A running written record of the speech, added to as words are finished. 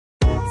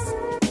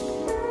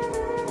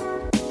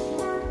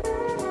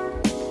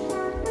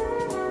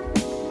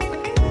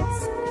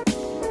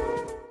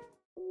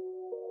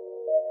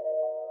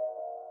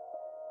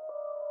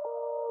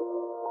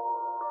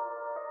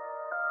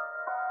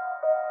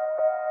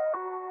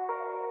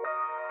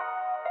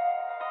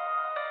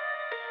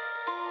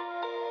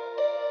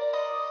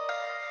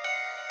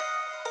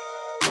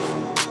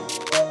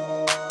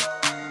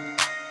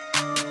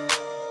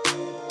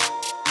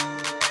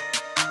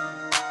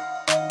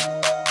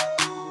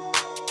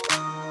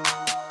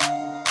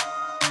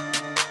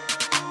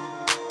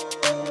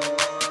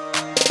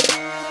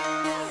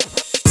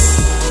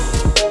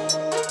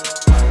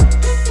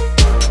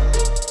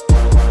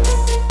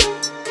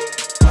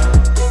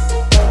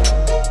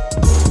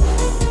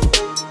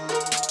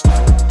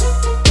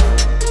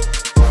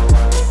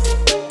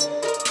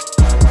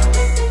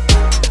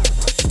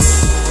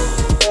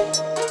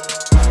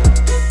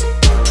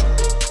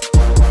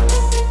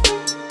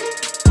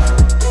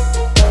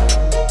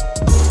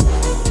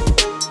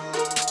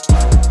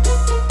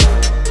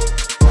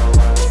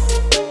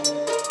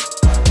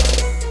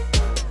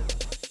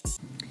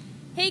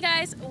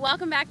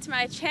welcome back to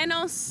my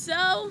channel.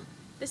 So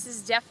this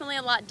is definitely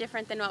a lot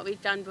different than what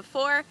we've done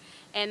before,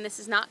 and this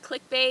is not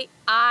clickbait.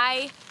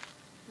 I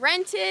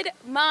rented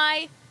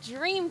my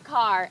dream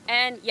car,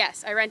 and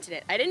yes, I rented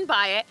it. I didn't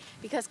buy it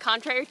because,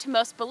 contrary to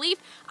most belief,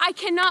 I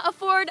cannot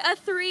afford a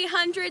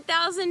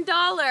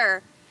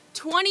 $300,000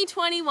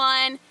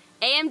 2021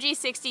 AMG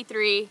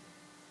 63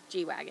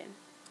 G-Wagon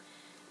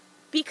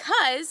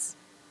because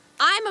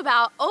I'm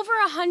about over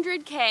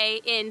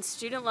 100K in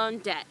student loan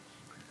debt.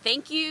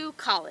 Thank you,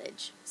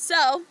 college.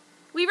 So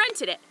we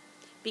rented it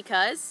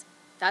because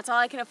that's all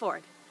I can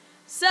afford.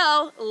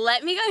 So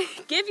let me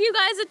give you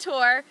guys a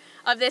tour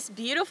of this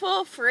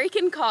beautiful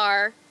freaking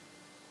car.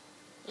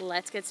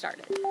 Let's get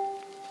started.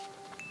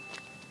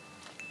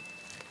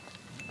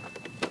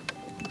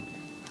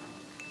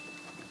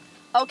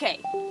 Okay,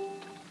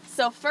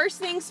 so first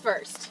things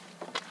first.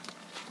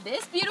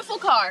 This beautiful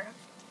car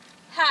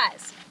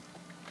has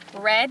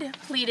red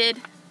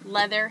pleated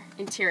leather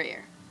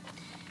interior.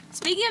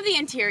 Speaking of the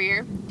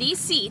interior, these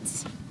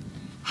seats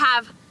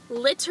have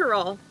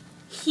literal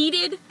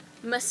heated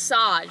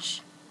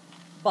massage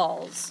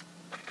balls.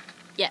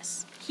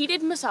 Yes,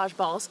 heated massage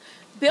balls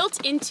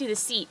built into the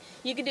seat.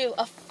 You could do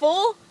a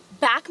full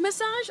back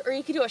massage or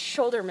you could do a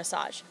shoulder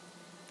massage.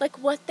 Like,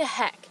 what the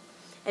heck?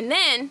 And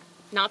then,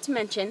 not to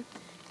mention,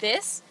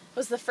 this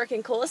was the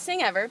freaking coolest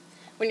thing ever.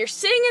 When you're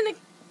sitting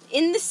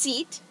in the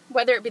seat,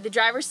 whether it be the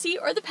driver's seat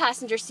or the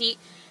passenger seat,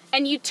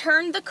 and you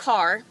turn the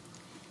car,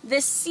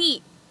 the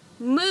seat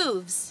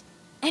moves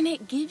and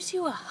it gives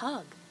you a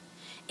hug.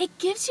 It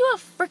gives you a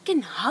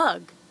freaking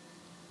hug.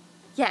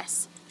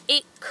 Yes,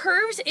 it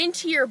curves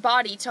into your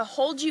body to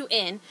hold you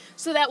in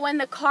so that when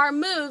the car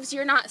moves,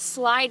 you're not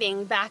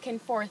sliding back and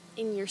forth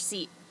in your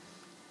seat.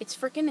 It's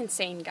freaking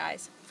insane,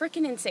 guys.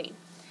 Freaking insane.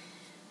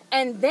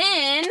 And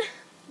then,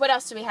 what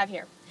else do we have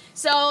here?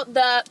 So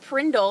the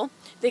Prindle,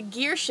 the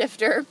gear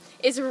shifter,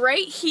 is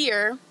right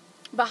here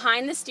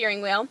behind the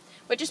steering wheel,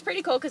 which is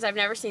pretty cool because I've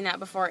never seen that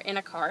before in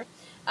a car.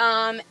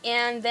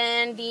 And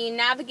then the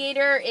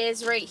navigator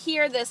is right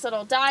here, this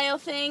little dial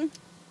thing.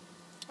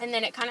 And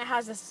then it kind of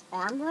has this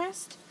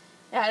armrest.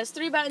 It has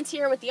 3 buttons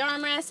here with the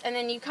armrest, and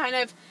then you kind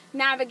of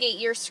navigate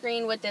your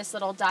screen with this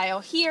little dial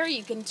here.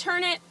 You can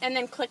turn it and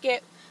then click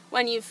it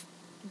when you've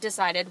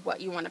decided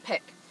what you want to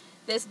pick.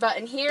 This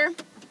button here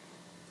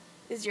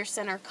is your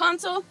center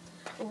console.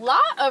 A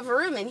lot of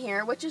room in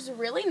here, which is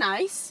really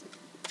nice.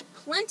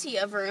 Plenty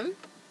of room.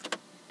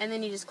 And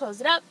then you just close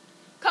it up.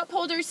 Cup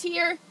holders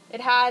here. It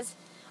has,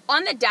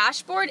 on the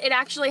dashboard, it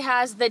actually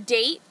has the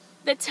date,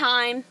 the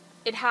time.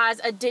 It has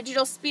a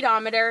digital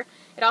speedometer.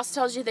 It also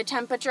tells you the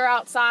temperature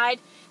outside.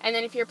 And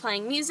then if you're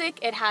playing music,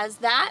 it has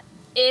that.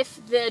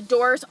 If the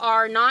doors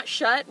are not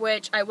shut,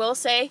 which I will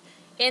say,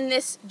 in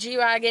this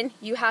G-Wagon,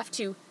 you have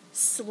to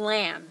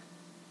slam.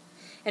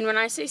 And when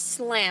I say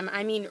slam,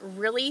 I mean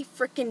really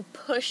freaking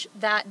push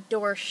that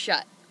door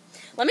shut.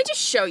 Let me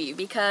just show you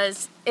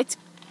because it's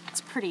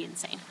pretty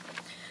insane.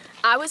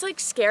 I was like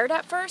scared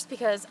at first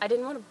because I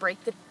didn't want to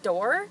break the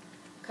door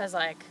because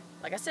like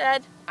I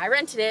said, I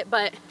rented it,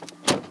 but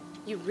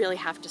you really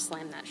have to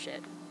slam that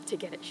shit to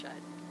get it shut.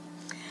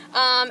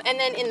 And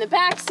then in the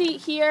back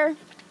seat here,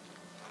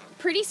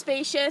 pretty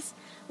spacious,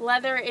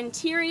 leather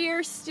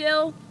interior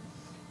still.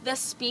 The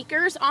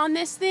speakers on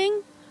this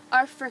thing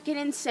are freaking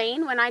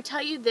insane. When I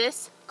tell you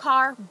this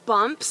car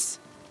bumps,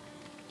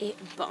 it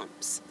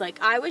bumps.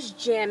 Like, I was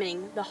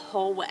jamming the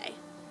whole way.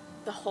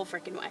 The whole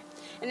freaking way.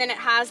 And then it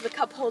has the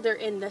cup holder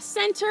in the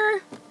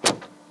center.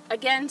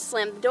 Again,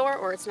 slam the door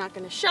or it's not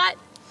going to shut.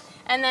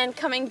 And then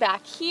coming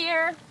back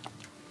here,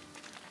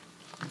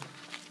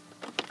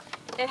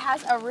 it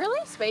has a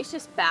really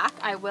spacious back,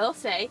 I will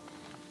say.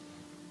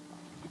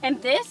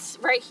 And this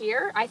right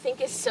here, I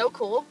think is so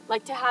cool.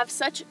 Like, to have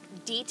such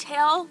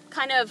detail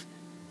kind of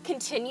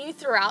continue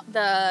throughout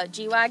the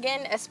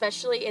G-Wagon,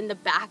 especially in the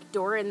back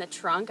door in the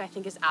trunk, I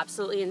think is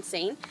absolutely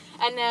insane.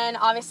 And then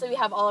obviously we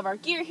have all of our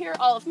gear here,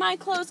 all of my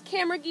clothes,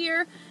 camera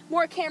gear,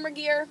 more camera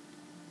gear,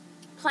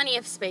 plenty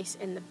of space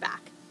in the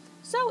back.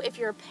 So if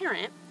you're a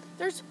parent,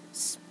 there's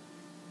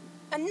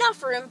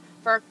enough room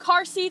for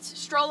car seats,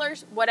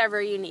 strollers,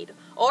 whatever you need.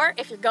 Or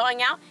if you're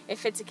going out, it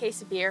fits a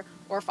case of beer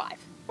or 5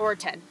 or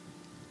 10.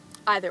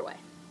 Either way.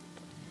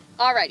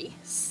 Alrighty,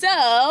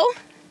 so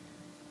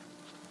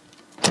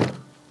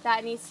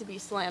that needs to be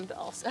slammed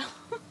also.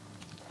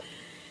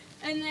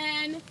 And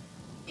then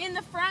in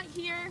the front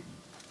here,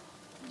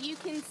 you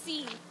can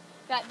see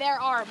that there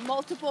are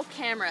multiple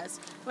cameras.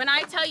 When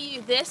I tell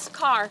you this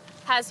car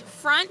has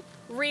front,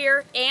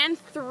 rear, and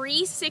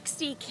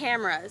 360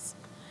 cameras,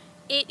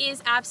 it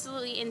is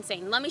absolutely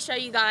insane. Let me show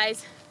you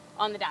guys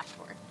on the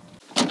dashboard.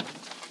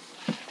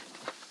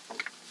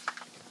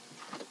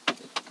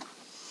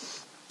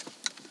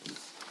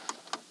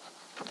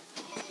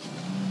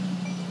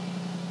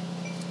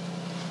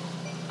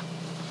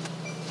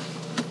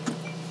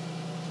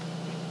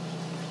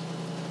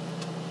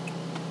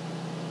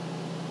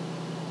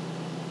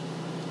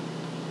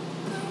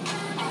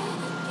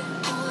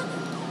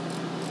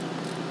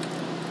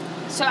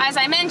 So as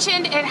I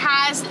mentioned, it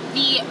has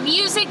the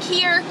music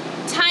here,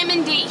 time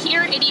and date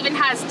here. It even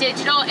has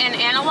digital and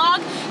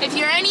analog. If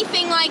you're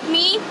anything like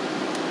me,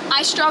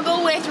 I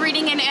struggle with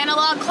reading an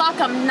analog clock.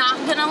 I'm not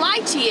gonna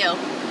lie to you.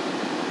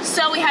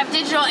 So we have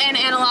digital and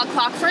analog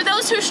clock for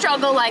those who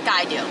struggle like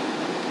I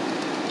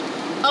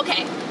do.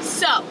 Okay,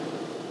 so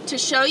to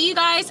show you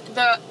guys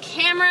the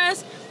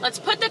cameras, let's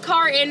put the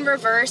car in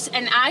reverse,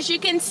 and as you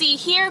can see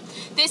here,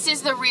 this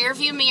is the rear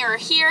view mirror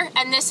here,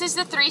 and this is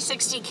the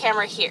 360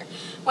 camera here.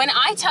 When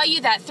I tell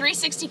you that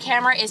 360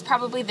 camera is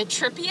probably the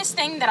trippiest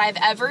thing that I've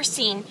ever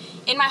seen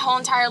in my whole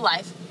entire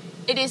life,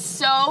 it is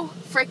so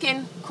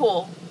freaking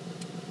cool.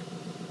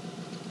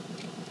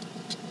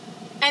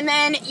 And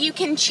then you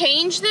can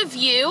change the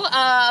view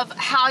of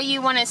how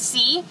you want to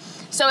see.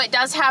 So it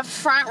does have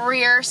front,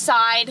 rear,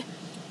 side,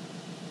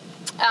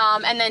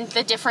 and then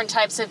the different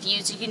types of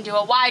views. You can do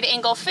a wide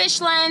angle fish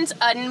lens,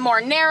 a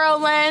more narrow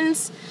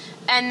lens,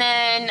 and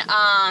then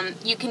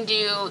you can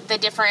do the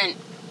different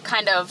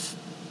kind of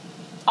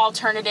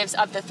alternatives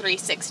of the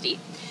 360.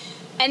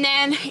 And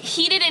then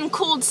heated and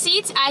cooled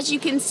seats, as you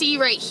can see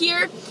right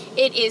here,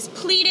 it is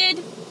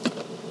pleated.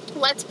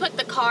 Let's put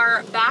the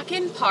car back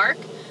in park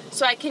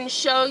so I can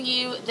show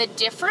you the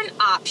different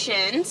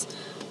options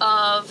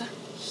of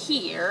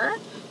here.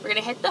 We're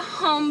gonna hit the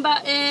home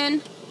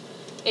button.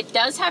 It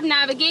does have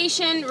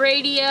navigation,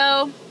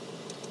 radio,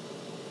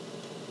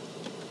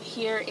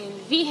 here in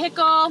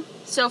vehicle.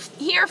 So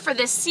here for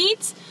the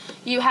seats,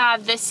 you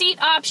have the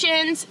seat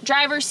options,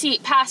 driver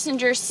seat,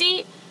 passenger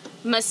seat,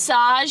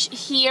 massage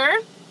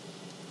here.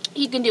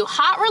 You can do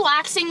hot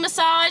relaxing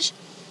massage,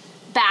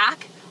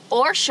 back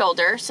or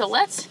shoulder. So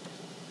let's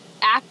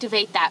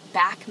activate that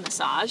back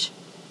massage.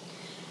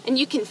 And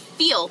you can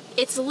feel,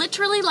 it's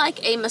literally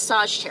like a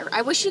massage chair.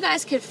 I wish you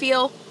guys could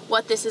feel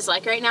what this is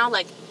like right now.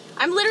 Like,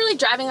 I'm literally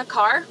driving a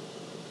car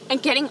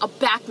and getting a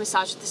back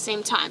massage at the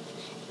same time.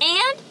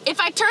 And if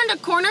I turned a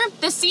corner,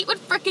 the seat would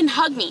freaking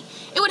hug me.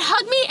 It would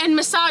hug me and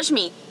massage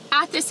me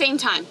at the same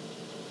time.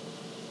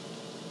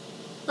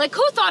 Like,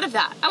 who thought of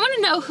that? I want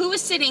to know who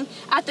was sitting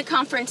at the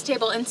conference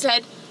table and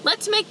said,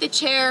 let's make the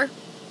chair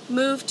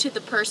move to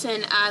the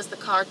person as the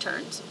car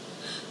turns.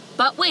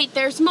 But wait,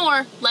 there's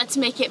more. Let's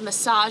make it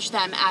massage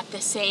them at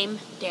the same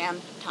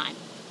damn time.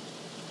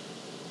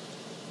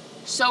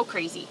 So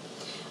crazy.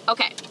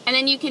 Okay, and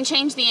then you can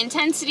change the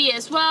intensity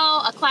as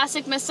well. A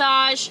classic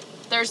massage.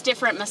 There's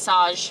different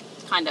massage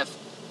kind of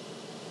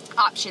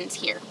options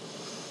here.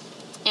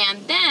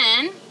 And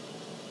then,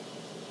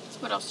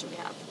 what else do we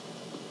have?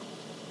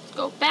 Let's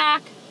go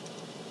back.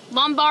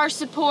 Lumbar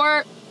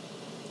support.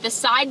 The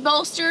side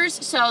bolsters.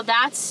 So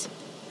that's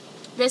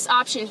this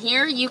option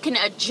here. You can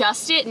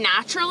adjust it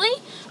naturally,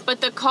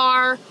 but the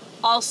car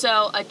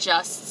also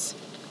adjusts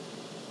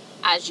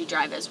as you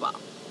drive as well.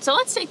 So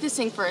let's take this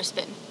thing for a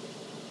spin.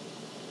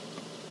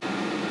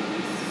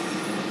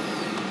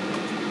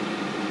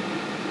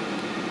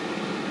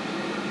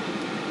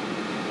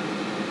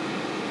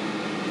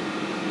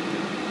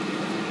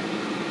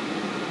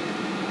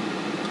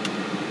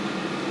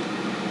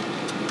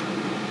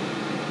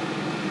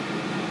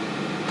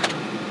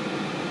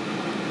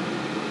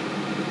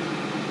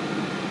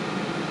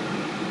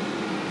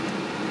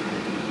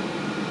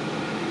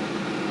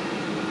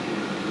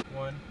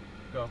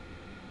 Go.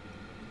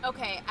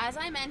 Okay, as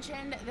I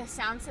mentioned, the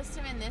sound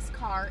system in this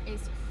car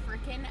is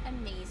freaking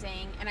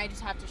amazing, and I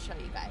just have to show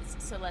you guys.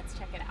 So let's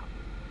check it out.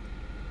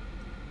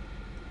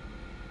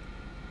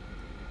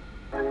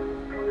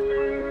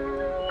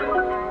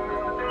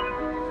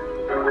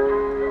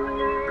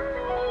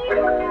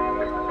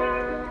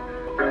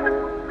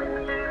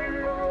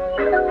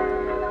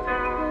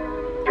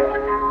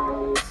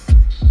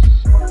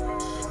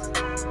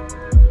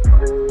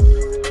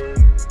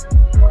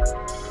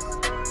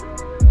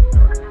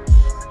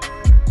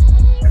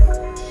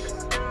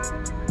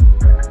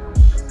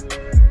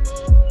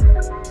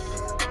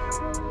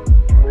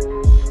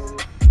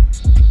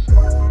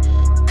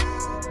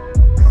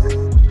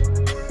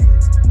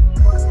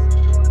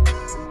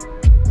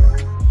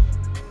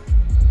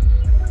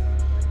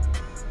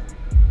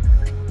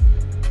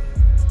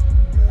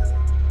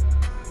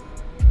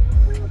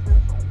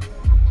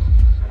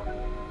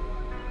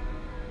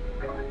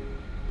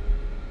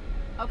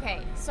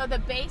 Okay, so the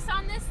bass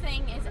on this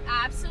thing is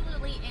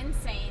absolutely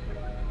insane,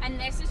 and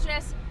this is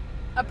just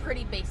a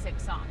pretty basic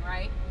song,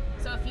 right?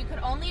 So if you could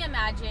only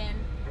imagine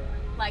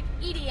like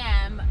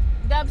EDM,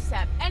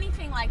 dubstep,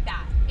 anything like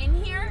that in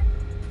here,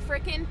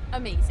 freaking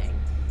amazing.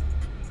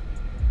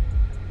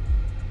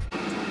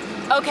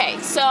 Okay,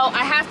 so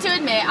I have to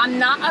admit, I'm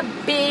not a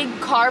big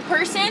car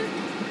person,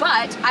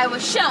 but I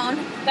was shown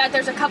that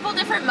there's a couple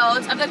different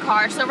modes of the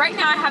car. So right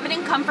now I have it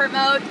in comfort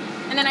mode,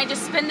 and then I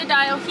just spin the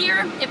dial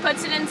here. It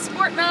puts it in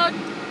sport mode,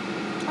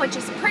 which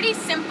is pretty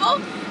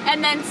simple.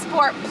 And then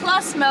sport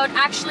plus mode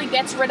actually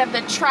gets rid of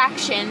the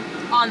traction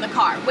on the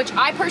car, which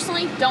I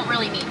personally don't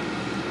really need.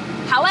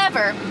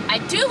 However, I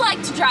do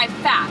like to drive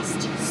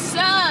fast. So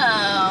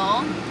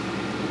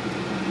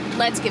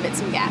let's give it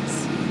some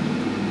gas.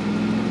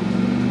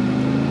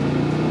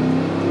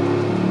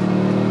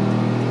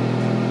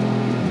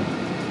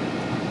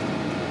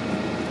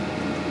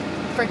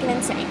 Freaking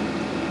insane.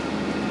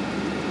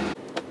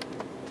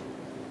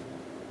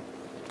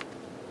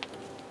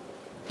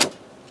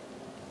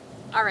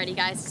 Alrighty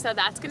guys, so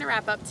that's gonna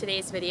wrap up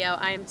today's video.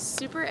 I am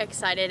super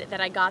excited that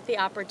I got the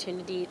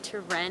opportunity to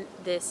rent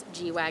this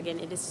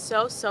G-Wagon. It is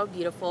so, so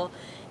beautiful,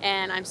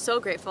 and I'm so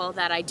grateful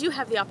that I do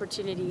have the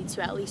opportunity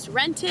to at least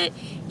rent it,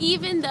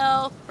 even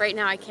though right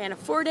now I can't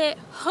afford it.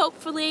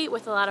 Hopefully,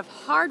 with a lot of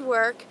hard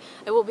work,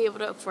 I will be able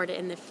to afford it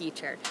in the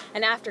future.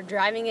 And after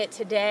driving it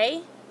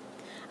today,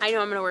 I know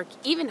I'm gonna work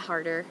even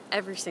harder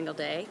every single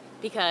day,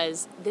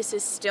 because this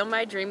is still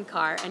my dream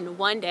car, and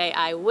one day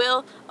I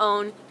will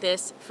own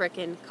this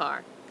frickin'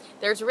 car.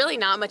 There's really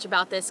not much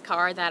about this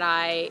car that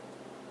I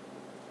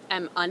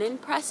am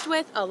unimpressed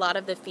with. A lot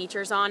of the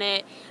features on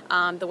it,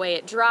 the way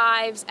it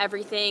drives,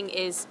 everything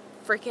is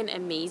freaking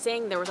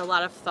amazing. There was a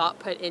lot of thought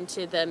put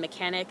into the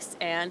mechanics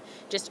and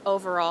just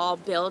overall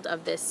build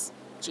of this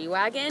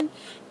G-Wagon,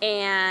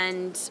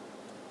 and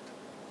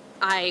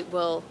I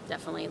will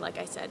definitely, like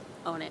I said,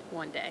 own it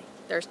one day.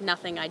 There's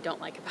nothing I don't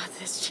like about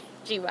this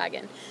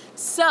G-Wagon.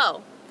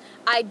 So,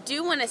 I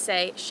do want to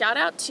say shout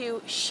out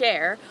to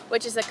SHAIR,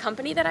 which is a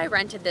company that I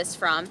rented this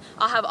from.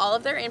 I'll have all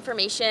of their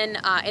information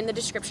in the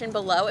description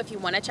below if you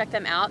want to check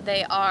them out.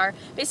 They are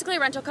basically a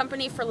rental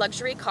company for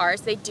luxury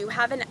cars. They do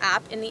have an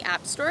app in the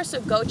App Store,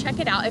 so go check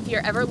it out if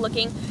you're ever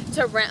looking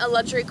to rent a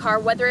luxury car,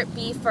 whether it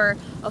be for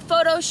a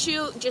photo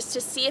shoot, just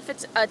to see if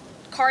it's a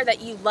car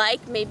that you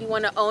like, maybe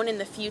want to own in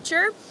the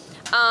future.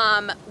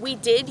 We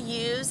did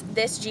use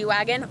this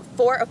G-Wagon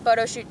for a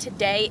photo shoot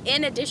today,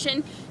 in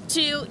addition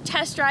to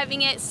test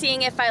driving it,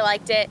 seeing if I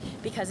liked it,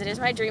 because it is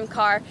my dream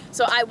car.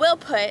 So I will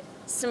put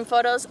some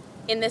photos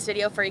in this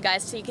video for you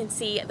guys so you can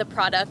see the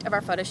product of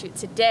our photo shoot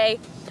today.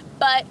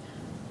 But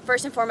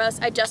first and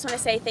foremost, I just want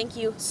to say thank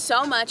you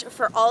so much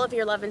for all of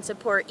your love and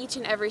support each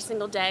and every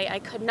single day. I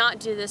could not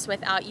do this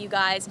without you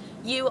guys.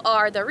 You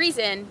are the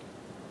reason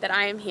that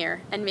I am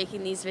here and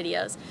making these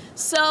videos.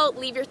 So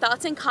leave your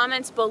thoughts and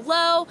comments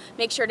below.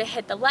 Make sure to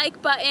hit the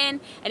like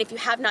button, and if you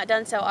have not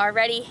done so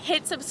already,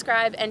 hit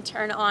subscribe and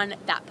turn on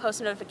that post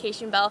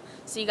notification bell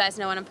so you guys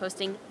know when I'm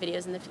posting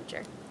videos in the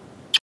future.